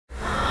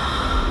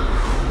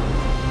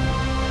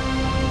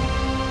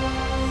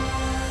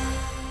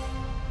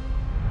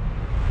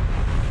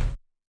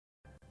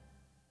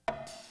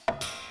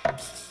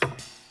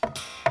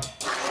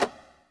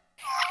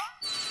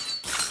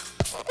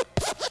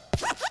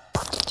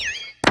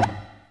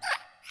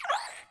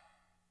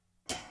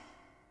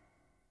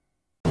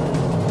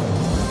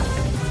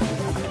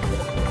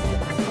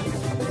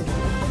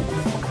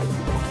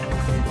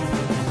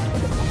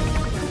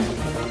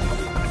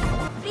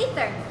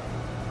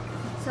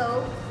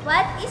So,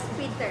 what is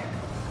preterm?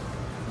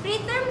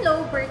 Preterm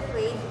low birth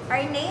weight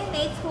are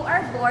neonates who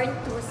are born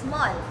too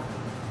small.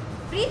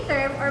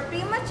 Preterm or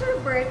premature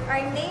birth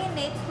are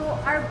neonates who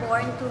are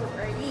born too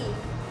early.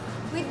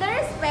 With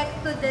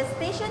respect to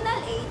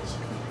gestational age,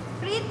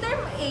 preterm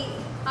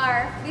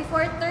are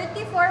before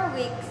 34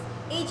 weeks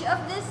age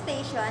of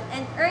gestation,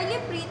 and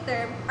early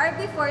preterm are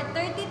before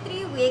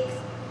 33 weeks,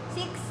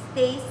 6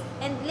 days,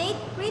 and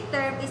late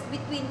preterm is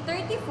between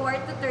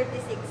 34 to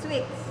 36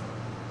 weeks.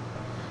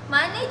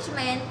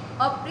 Management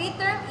of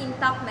preterm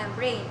intact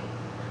membrane.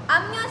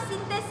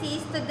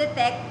 Amniocentesis to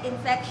detect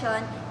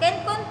infection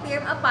can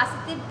confirm a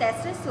positive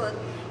test result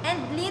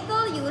and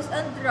little use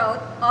on the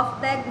route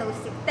of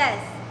diagnostic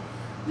tests.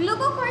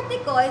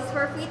 Glucocorticoids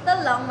for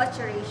fetal lung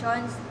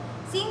maturations.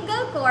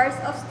 Single course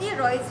of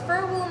steroids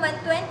for women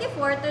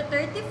 24 to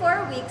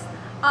 34 weeks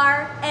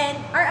are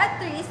at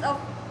risk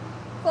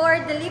for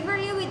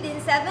delivery within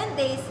 7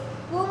 days.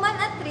 Women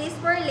at risk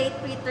for late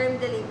preterm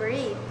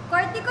delivery.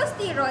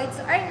 Corticosteroids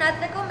are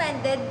not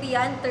recommended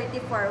beyond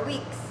 34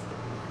 weeks.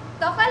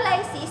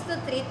 Tocolysis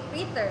to treat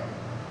preterm.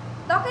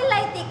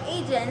 Tocolytic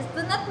agents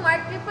do not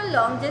mark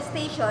prolonged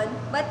gestation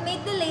but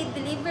may delay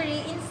delivery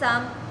in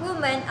some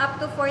women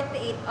up to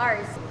 48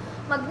 hours.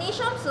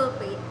 Magnesium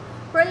sulfate.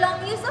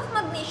 Prolonged use of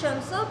magnesium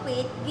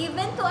sulfate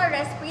given to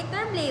arrest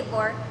preterm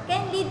labor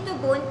can lead to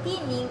bone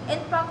thinning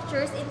and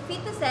fractures in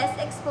fetuses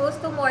exposed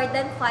to more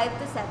than 5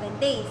 to 7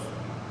 days.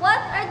 What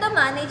are the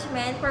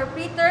management for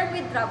preterm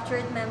with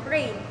ruptured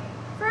membrane?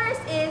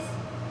 First is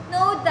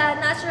know the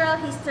natural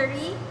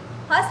history,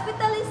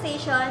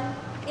 hospitalization,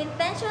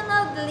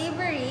 intentional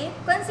delivery,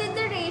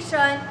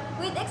 consideration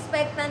with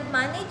expectant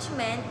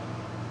management,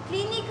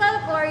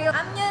 clinical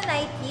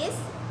chorioamnionitis,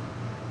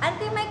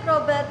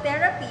 antimicrobial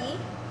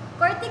therapy,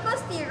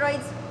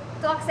 corticosteroids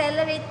to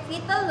accelerate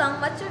fetal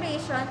lung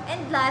maturation,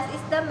 and last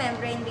is the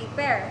membrane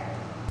repair.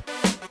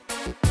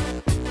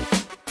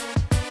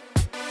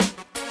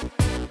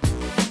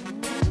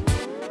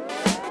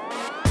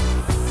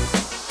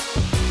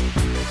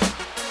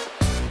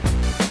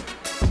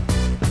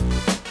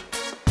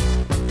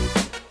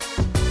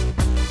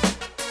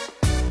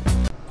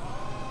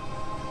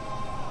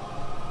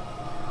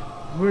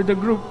 We're the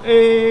group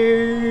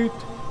 8.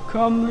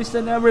 Come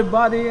listen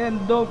everybody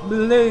and don't be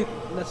late.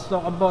 Let's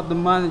talk about the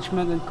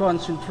management and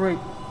concentrate.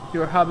 If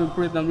you're having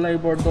preterm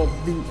labor, don't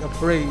be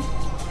afraid.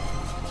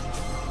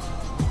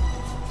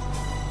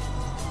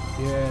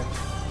 Yeah.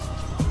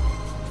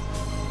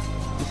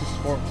 This is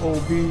for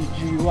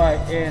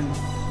OB/GYN.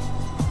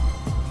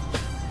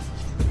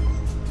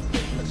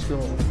 Let's go.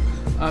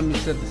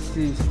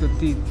 Amniocentesis to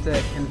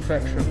detect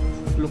infection.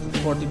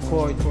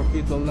 Glucocorticoid for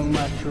fetal lung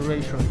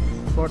maturation.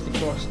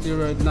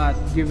 Corticosteroid not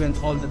given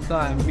all the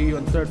time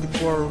beyond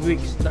 34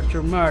 weeks. That's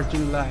your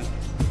margin line.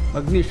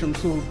 Magnesium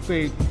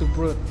sulfate to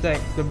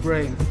protect the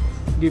brain.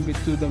 Give it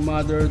to the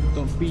mother,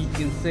 don't be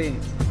insane.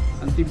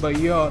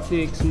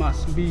 Antibiotics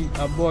must be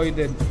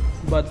avoided,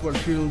 but for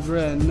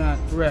children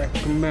not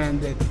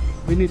recommended.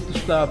 We need to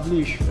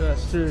establish a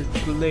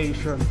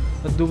circulation,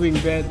 doing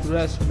bed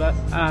rest but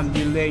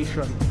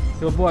ambulation.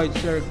 To avoid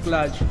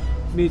cerclage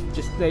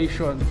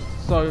mid-gestation,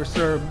 so your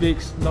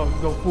cervix don't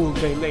go full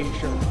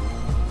dilation.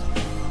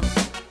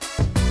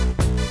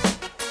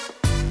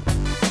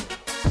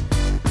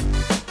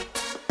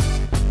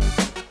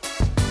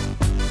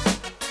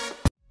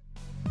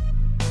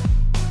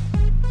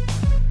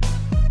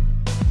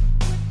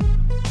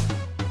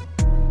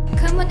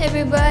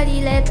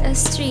 Everybody, let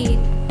us treat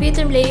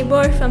preterm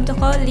labor from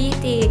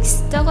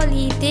tocolytics.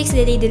 Tocolytics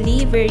delay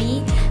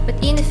delivery but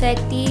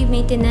ineffective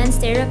maintenance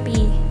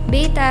therapy.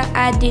 Beta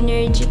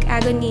adrenergic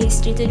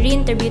agonist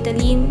Ritodrin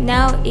terbutaline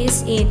now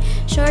is in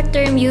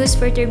short-term use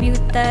for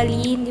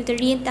terbutaline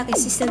uterine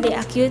tachycystole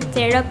acute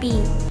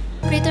therapy.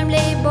 Preterm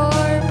labor,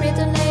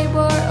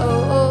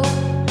 oh oh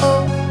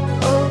oh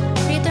oh.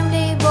 Preterm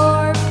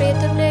labor, oh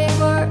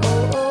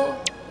oh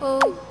oh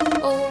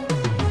oh.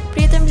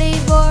 Preterm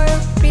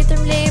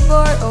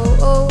labor, oh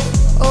oh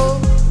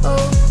oh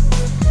oh.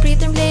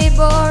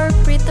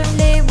 Preterm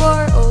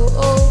labor, oh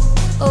oh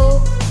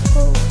oh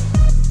oh.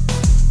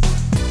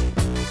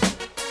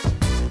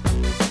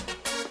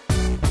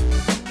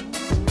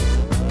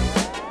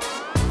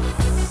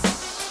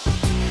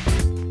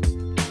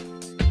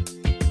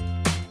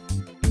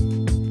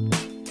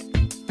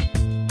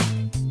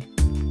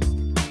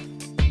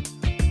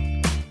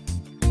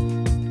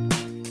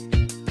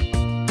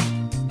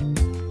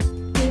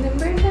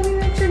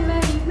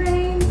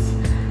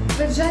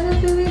 Vaginal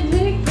fluid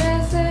leak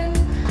present,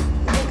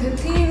 a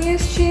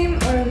continuous stream,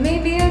 or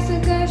maybe as a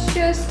gush,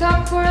 just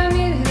stop for a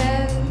minute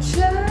and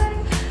try.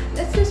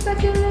 Let's do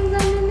specular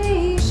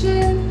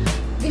examination.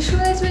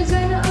 Visualize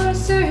vagina or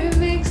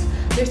cervix.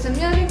 There's some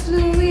amniotic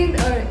fluid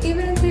or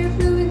even a clear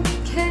fluid.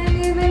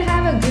 Can't even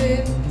have a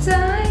good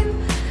time.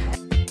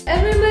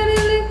 Everybody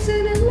look to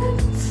the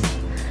left.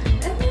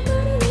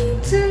 Everybody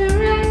look to the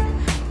right.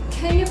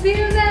 Can you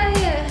feel that?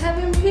 Yeah,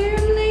 having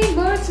preterm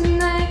labor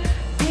tonight.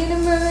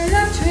 Remember with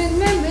ruptured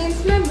membranes.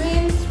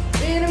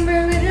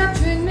 Remember with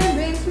ruptured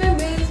membranes.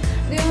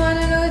 Do you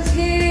wanna know its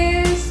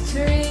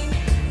history?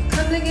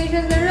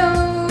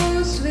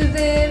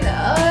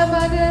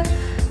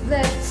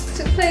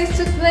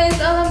 took place,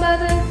 all about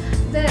the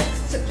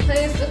deaths took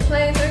place.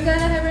 We're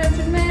gonna have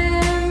ruptured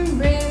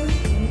membranes,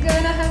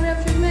 gonna have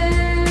ruptured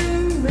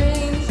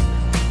membranes.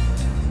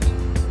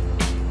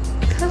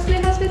 Costly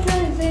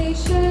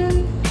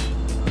hospitalization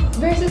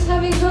versus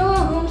having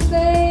home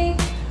stay.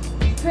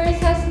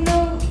 First has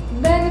no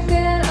benefit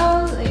at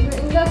all. Labor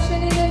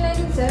induction in the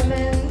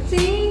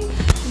 1970s.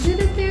 Due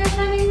to fear of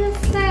having the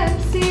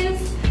sepsis,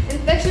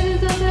 infection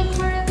is also a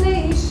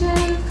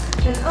correlation.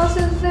 And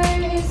also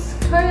there is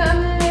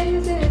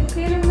chorioamnitis and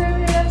preterm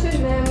ruptured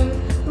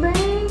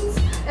membranes.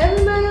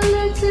 Everybody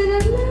look to the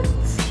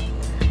left,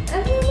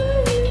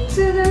 everybody look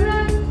to the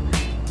right.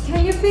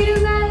 Can you feel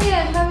that?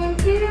 Yeah, having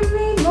preterm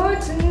more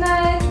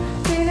tonight.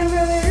 Preterm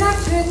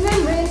ruptured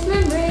membranes.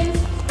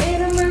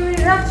 Preterm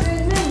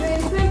ruptured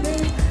membranes.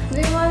 Do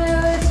you want to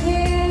know its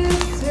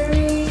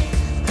history?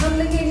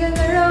 Complications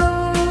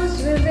arose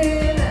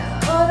within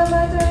all the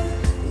matter.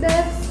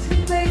 Deaths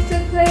took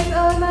place,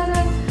 all the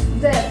matter.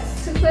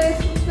 Deaths took place.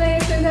 We're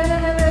gonna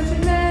have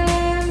ruptured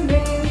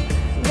membranes.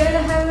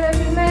 Gonna have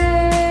ruptured membranes.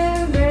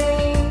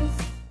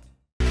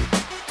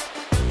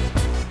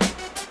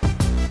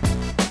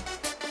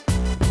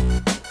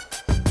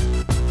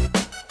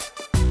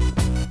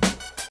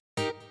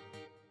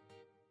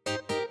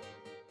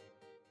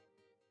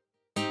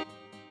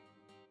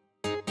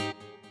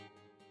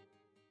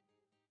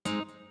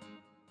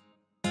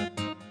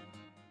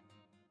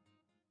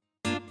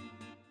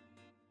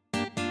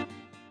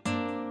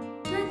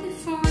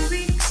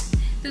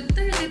 To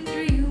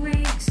 33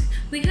 weeks,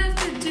 we have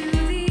to do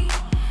the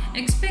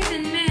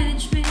expected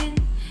management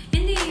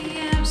in the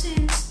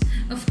absence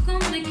of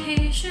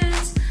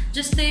complications.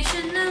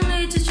 Gestational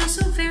age is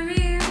also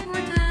very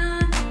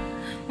important.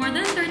 More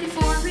than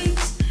 34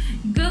 weeks,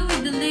 go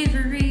with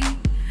delivery.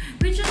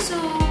 We just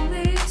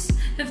always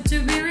have to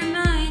be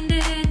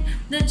reminded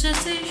that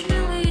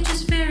gestational age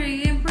is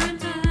very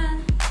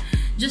important.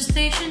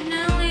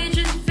 Gestational age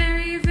is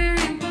very,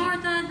 very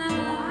important.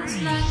 It's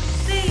like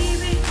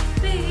baby,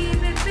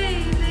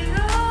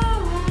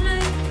 oh,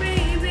 like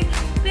baby,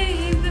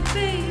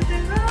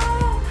 oh,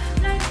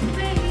 like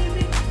baby,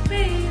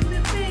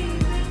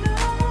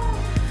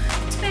 oh.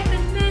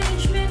 Expected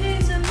management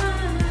is a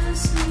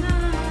must,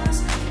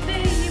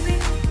 baby,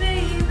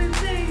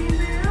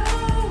 oh,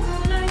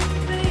 like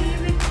baby,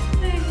 oh,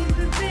 like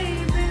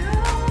baby,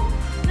 oh.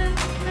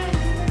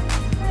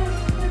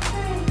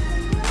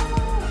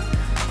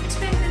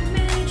 Expected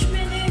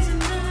management is a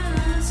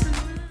must.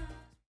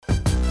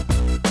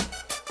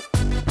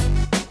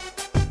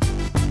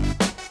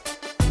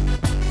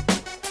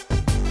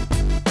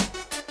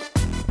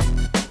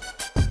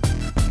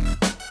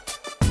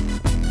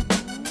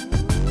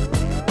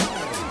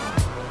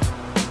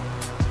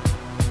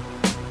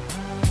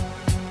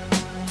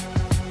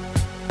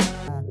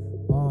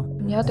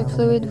 Amniotic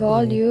fluid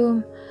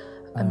volume.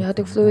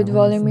 Amniotic fluid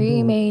volume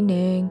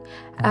remaining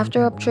after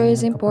rupture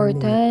is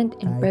important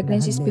in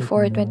pregnancies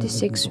before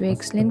 26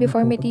 weeks.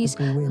 Limbiformities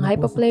and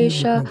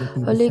hypoplasia,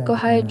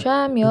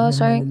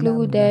 oligohydramnios are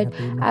included.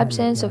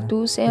 Absence of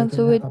two same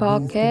fluid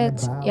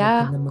pockets.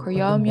 Yeah,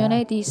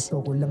 chorioamnionitis.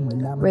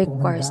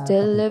 Requires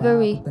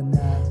delivery,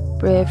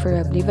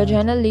 preferably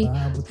vaginally.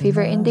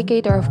 Fever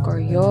indicator of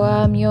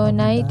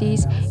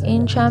chorioamnionitis.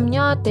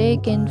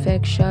 Intraamniotic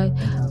infection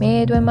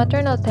made when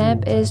maternal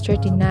temp is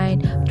 39.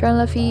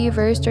 Maternal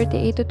fever is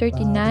 38 to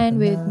 39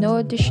 with no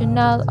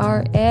additional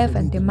RF,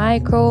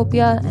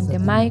 antimicrobial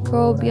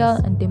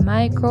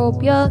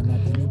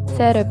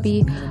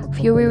therapy.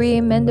 Fewer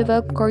women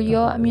develop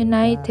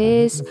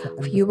chorioamnionitis.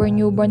 Fewer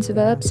newborns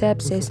develop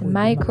sepsis.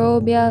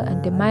 Antimicrobial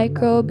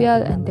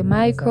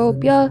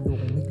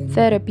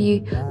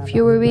therapy.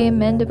 Fewer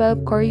women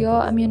develop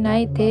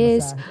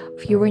chorioamnionitis.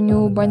 Fewer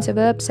newborns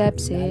develop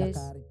sepsis.